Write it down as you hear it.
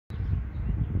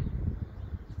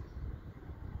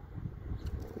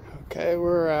Okay,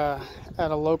 we're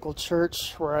at a local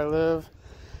church where I live.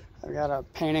 I've got a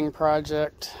painting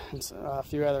project and a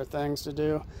few other things to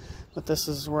do, but this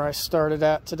is where I started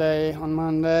at today on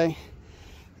Monday.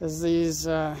 Is these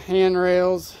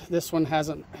handrails. This one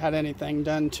hasn't had anything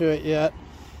done to it yet.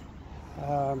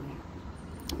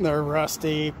 They're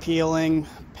rusty, peeling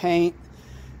paint.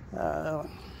 You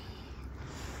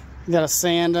got to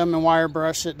sand them and wire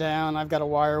brush it down. I've got a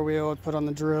wire wheel to put on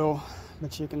the drill,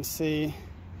 but you can see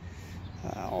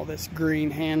all this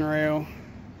green handrail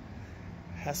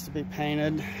has to be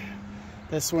painted.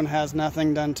 This one has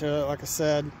nothing done to it, like I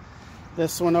said.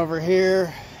 This one over here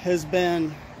has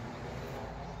been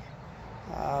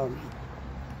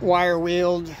wire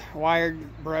wheeled, wired,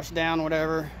 brushed down,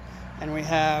 whatever, and we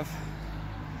have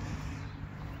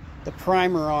the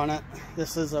primer on it.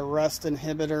 This is a rust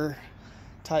inhibitor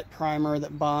type primer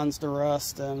that bonds to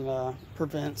rust and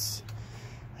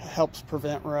helps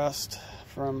prevent rust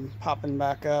from popping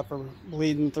back up or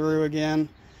bleeding through again.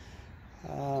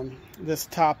 This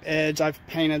top edge, I've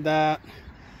painted that,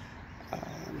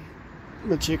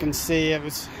 but you can see it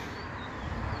was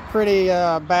pretty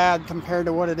bad compared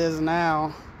to what it is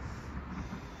now.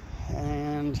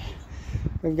 And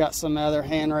we've got some other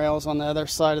handrails on the other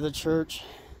side of the church.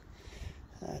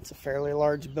 It's a fairly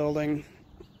large building,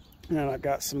 and I've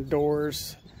got some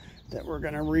doors that we're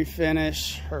going to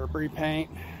refinish or repaint.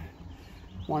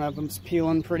 One of them's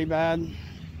peeling pretty bad.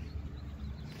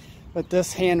 But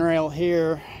this handrail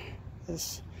here,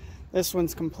 this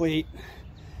one's complete.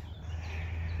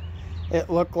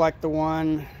 It looked like the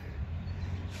one,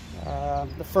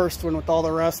 the first one with all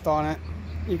the rust on it.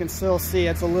 You can still see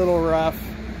it's a little rough,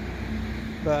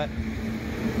 but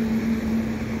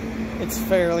it's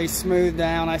fairly smooth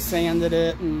down. I sanded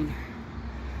it, and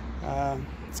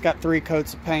it's got 3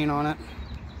 coats of paint on it.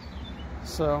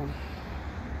 So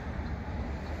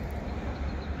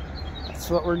that's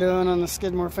what we're doing on the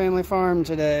Skidmore family farm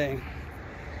today.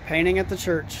 Painting at the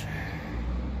church.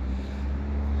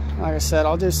 Like I said,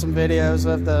 I'll do some videos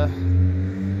of the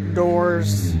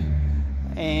doors,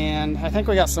 and I think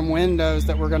we got some windows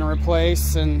that we're going to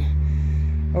replace.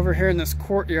 And over here in this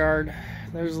courtyard,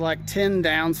 there's like 10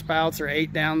 downspouts or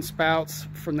 8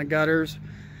 downspouts from the gutters,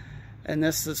 and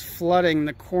this is flooding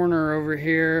the corner over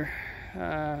here.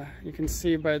 You can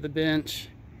see by the bench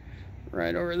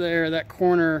right over there, that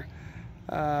corner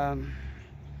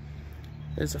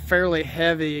is a fairly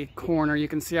heavy corner. You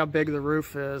can see how big the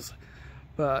roof is,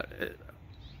 but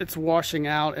it's washing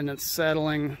out and it's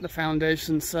settling, the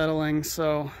foundation's settling.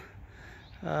 So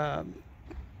we're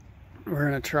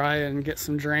gonna try and get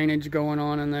some drainage going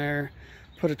on in there,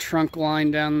 put a trunk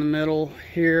line down the middle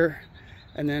here,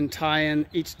 and then tie in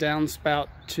each downspout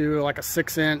to like a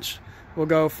 6-inch. We'll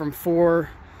go from 4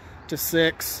 to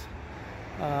 6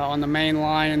 on the main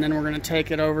line, and then we're going to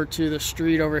take it over to the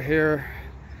street over here,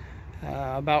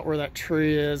 about where that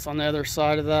tree is on the other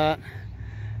side of that,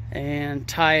 and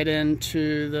tie it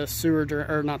into the sewer,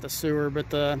 or not the sewer, but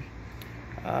the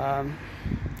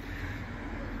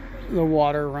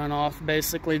water runoff,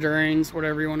 basically drains,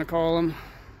 whatever you want to call them.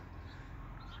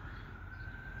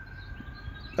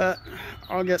 But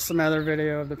I'll get some other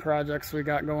video of the projects we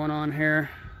got going on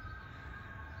here.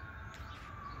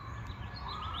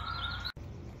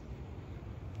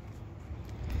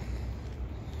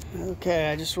 Okay,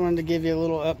 I just wanted to give you a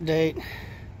little update.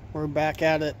 We're back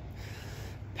at it,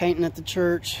 painting at the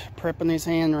church, prepping these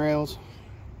handrails.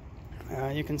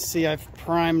 You can see I've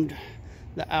primed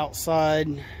the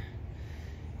outside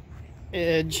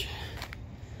edge,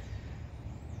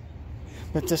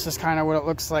 but this is kind of what it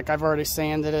looks like. I've already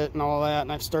sanded it and all that,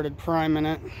 and I've started priming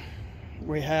it.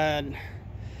 We had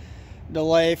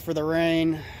delay for the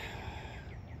rain.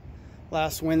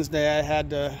 Last Wednesday I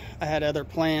had other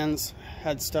plans,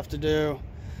 had stuff to do,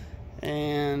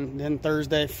 and then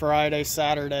Thursday, Friday,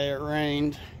 Saturday it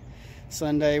rained.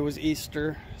 Sunday was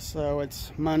Easter, so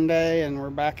it's Monday and we're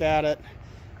back at it.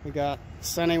 We got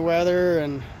sunny weather,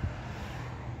 and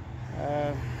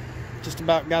just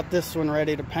about got this one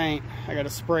ready to paint. I got to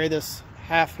spray this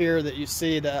half here that you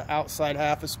see, the outside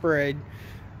half is sprayed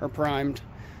or primed,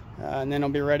 and then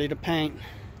it'll be ready to paint.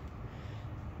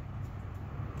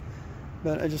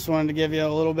 But I just wanted to give you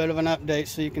a little bit of an update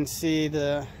so you can see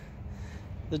the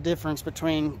difference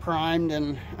between primed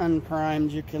and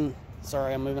unprimed.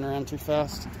 Sorry, I'm moving around too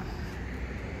fast.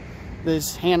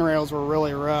 These handrails were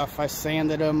really rough. I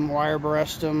sanded them, wire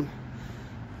brushed them.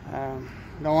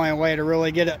 The only way to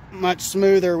really get it much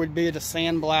smoother would be to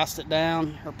sandblast it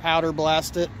down or powder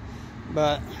blast it,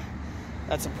 but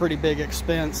that's a pretty big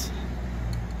expense.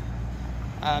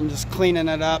 I'm just cleaning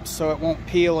it up so it won't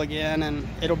peel again, and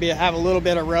it'll have a little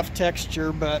bit of rough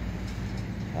texture, but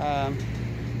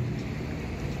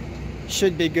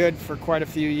Should be good for quite a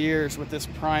few years with this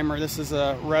primer. This is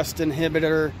a rust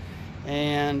inhibitor,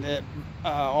 and it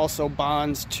also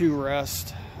bonds to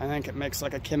rust. I think it makes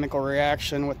like a chemical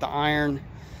reaction with the iron,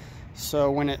 so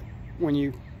when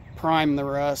you prime the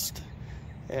rust,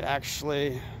 it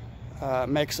actually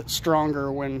makes it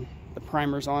stronger when the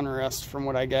primer's on rust, from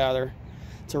what I gather.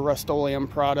 It's a Rust-Oleum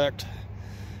product.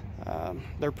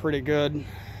 They're pretty good.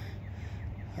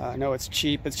 I know it's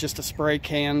cheap, it's just a spray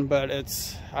can, but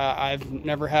I've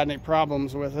never had any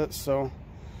problems with it, so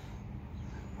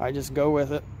I just go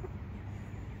with it.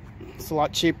 It's a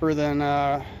lot cheaper than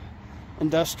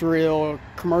industrial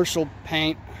commercial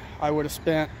paint. I would have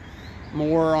spent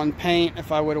more on paint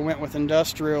if I would have went with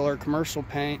industrial or commercial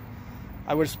paint.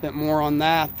 I would have spent more on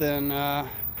that than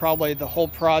probably the whole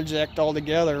project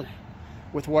altogether,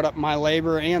 with my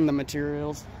labor and the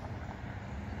materials.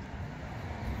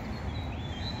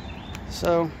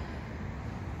 So,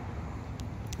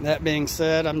 that being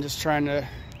said, I'm just trying to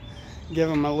give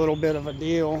them a little bit of a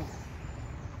deal.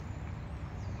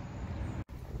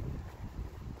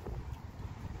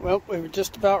 Well, we've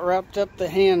just about wrapped up the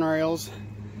handrails.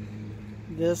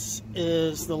 This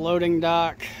is the loading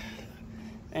dock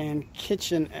and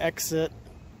kitchen exit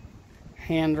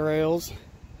handrails.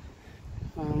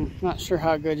 Not sure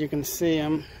how good you can see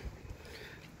them,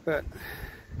 but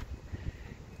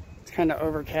it's kind of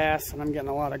overcast and I'm getting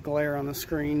a lot of glare on the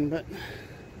screen, but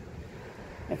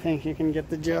I think you can get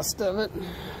the gist of it.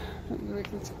 Maybe we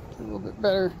can get a little bit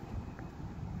better.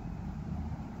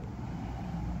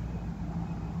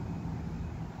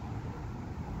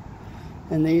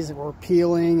 And these were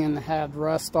peeling and had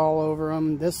rust all over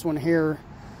them. This one here,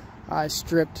 I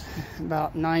stripped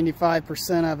about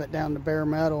 95% of it down to bare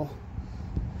metal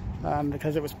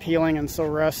because it was peeling and so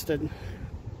rusted.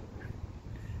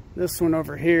 This one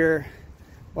over here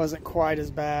wasn't quite as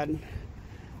bad.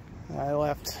 I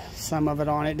left some of it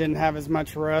on. It didn't have as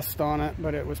much rust on it,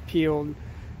 but it was peeled,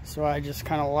 so I just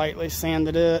kind of lightly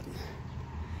sanded it.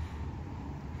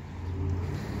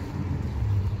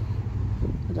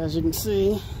 But as you can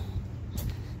see,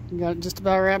 I got it just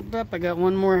about wrapped up. I got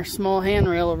one more small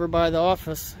handrail over by the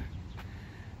office.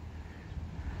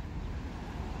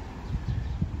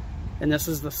 And this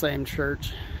is the same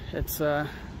church. It's the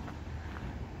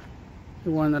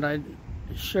one that I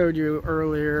showed you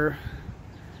earlier,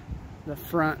 the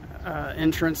front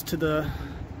entrance to the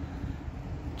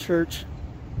church.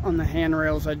 On the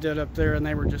handrails I did up there, and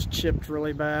they were just chipped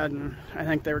really bad, and I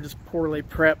think they were just poorly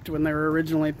prepped when they were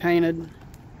originally painted.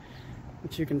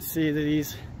 But you can see that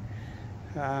these,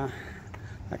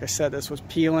 like I said, this was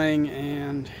peeling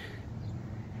and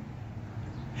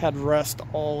had rust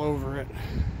all over it.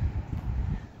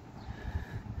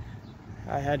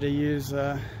 I had to use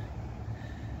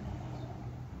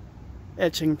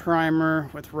etching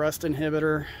primer with rust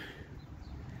inhibitor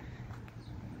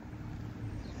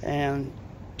and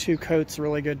 2 coats of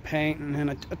really good paint, and then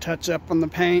a touch up on the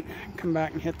paint, come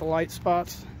back and hit the light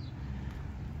spots.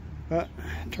 But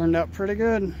it turned out pretty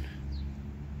good.